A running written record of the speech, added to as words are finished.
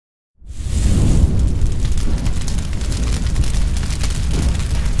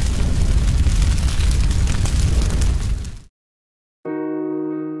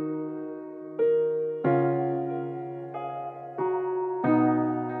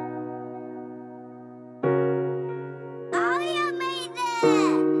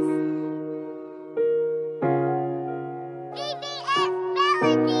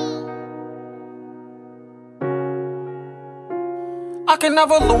can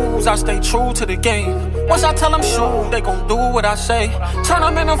never lose, I stay true to the game. Once I tell them shoot, they gon' do what I say. Turn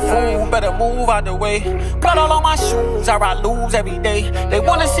them into fool, better move out the way. Blood all on my shoes, I ride lose every day. They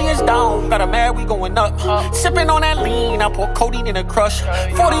wanna see us down, got 'em mad, we going up. Sipping on that lean, I pour codeine in a crush.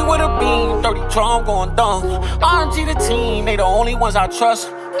 40 with a beam, 30 drum going dumb. RNG the team, they the only ones I trust.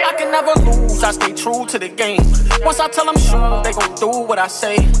 I can never lose, I stay true to the game. Once I tell them shoot, they gon' do what I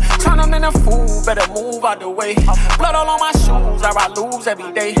say. Turn them into fool, better move out the way. Blood all on my shoes, I ride lose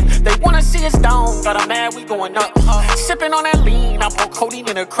every day. They wanna see us down, got 'em mad, we going up. Sipping on that lean, I pour codeine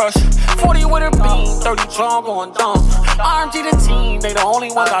in a crush. 40 with a beam, 30 drum going dumb. RNG the team, they the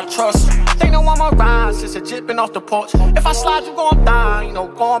only ones I trust. They know I'ma rise, since a jipping off the porch. If I slide, you gon' die, you know,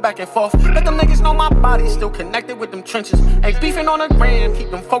 going back and forth. Let them niggas know my body's still connected with them trenches. Ain't beefing on the gram, keep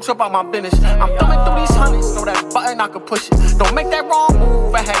them folks about my business. I'm thumbing through these hundreds, know that button I could push it. Don't make that wrong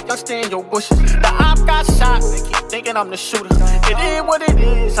move, I had youngster in your bushes. The op got shot, they keep thinking I'm the shooter. It is what it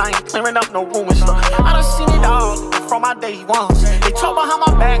is, I ain't clearing up no rumors. I done seen it all, from my day ones. They talk behind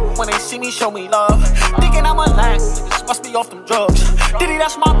my back, when they see me show me love. Thinking I'm a lack, niggas must be off them drugs. Diddy,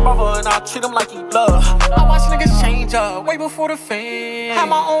 that's my brother, and I treat him like he blood. I watch niggas change up, way before the fame. Had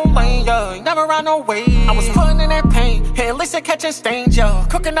my own lane, yeah, never ran no way. I was putting in that pain, hitting licks and catching stains, yeah.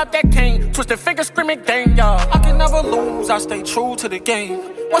 Cooking up that cane, twisted fingers screaming dang, yeah. I can never lose, I stay true to the game.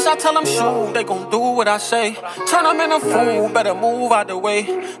 Once I tell them shoot, they gon' do what I say. Turn them into fool, better move out the way.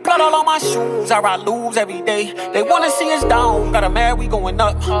 Blood all on my shoes, I ride lose every day. They wanna see us down, got 'em mad, we going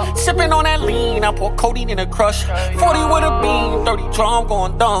up. Sipping on that lean, I pour codeine in a crush. 40 with a beam, 30 drum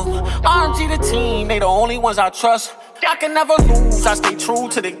going dumb. RNG the team, they the only ones I trust. I can never lose, I stay true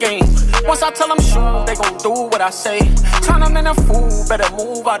to the game. Once I tell them shoot, they gon' do what I say. Turn them into fool, better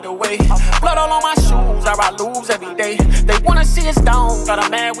move out the way. Blood all on my shoes, I ride lose every day. They wanna see us down, got 'em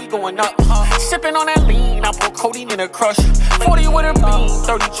mad, we going up. Sipping on that lean, I pour codeine in a crush. 40 with a beam,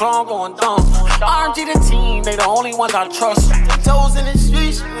 30 drum going dumb. RNG the team, they the only ones I trust. Toes in the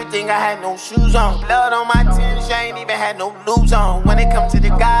streets, you would think I had no shoes on. Blood on my tins, I ain't even had no blues on. When it comes to the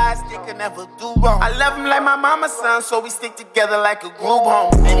guys, they could never do wrong. I love them like my mama's son, so we stick together like a group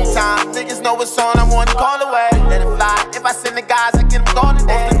home. Anytime niggas know it's on, I'm one call away. Let it fly, if I send the guys, I get them gone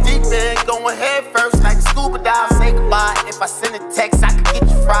today. Off the deep end, going head first like a scuba dive. Say goodbye, if I send a text, I can get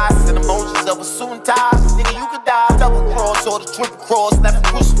you fried. Send emojis of a suit and tie, nigga you could die. Double cross or the triple cross, left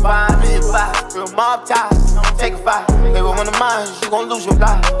crucified. Real vibe, real mob ties, take a fight. Baby, one of mine, you gon' lose your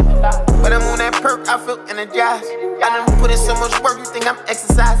life. But I'm on that perk, I feel energized. I done put in so much work, you think I'm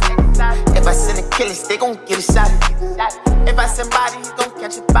exercising. If I send a killers, they gon' get excited. If I send bodies, you gon'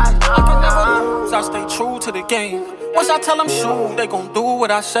 catch a body. I can never lose, I stay true to the game. Once I tell them shoot, they gon' do what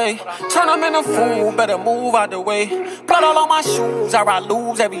I say. Turn them into fool, better move out the way. Blood all on my shoes, I ride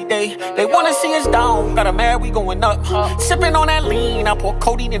lose every day. They wanna see us down, got 'em mad, we going up. Sipping on that lean, I pour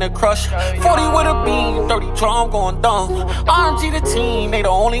codeine in a crush. 40 with a beam, 30 drum going dumb. RNG the team, they the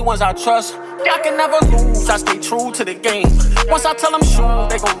only ones I trust. I can never lose, I stay true to the game. Once I tell them shoot,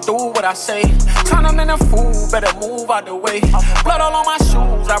 they gon' do what I say. Turn them into fool, better move out the way. Blood all on my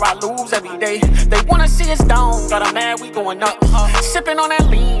shoes, I ride lose every day. They wanna see us down, got 'em mad, we going up. Sipping on that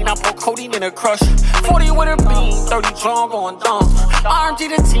lean, I pour codeine in a crush. 40 with a beam, 30 drum going dumb. RNG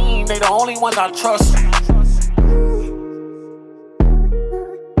the team, they the only ones I trust.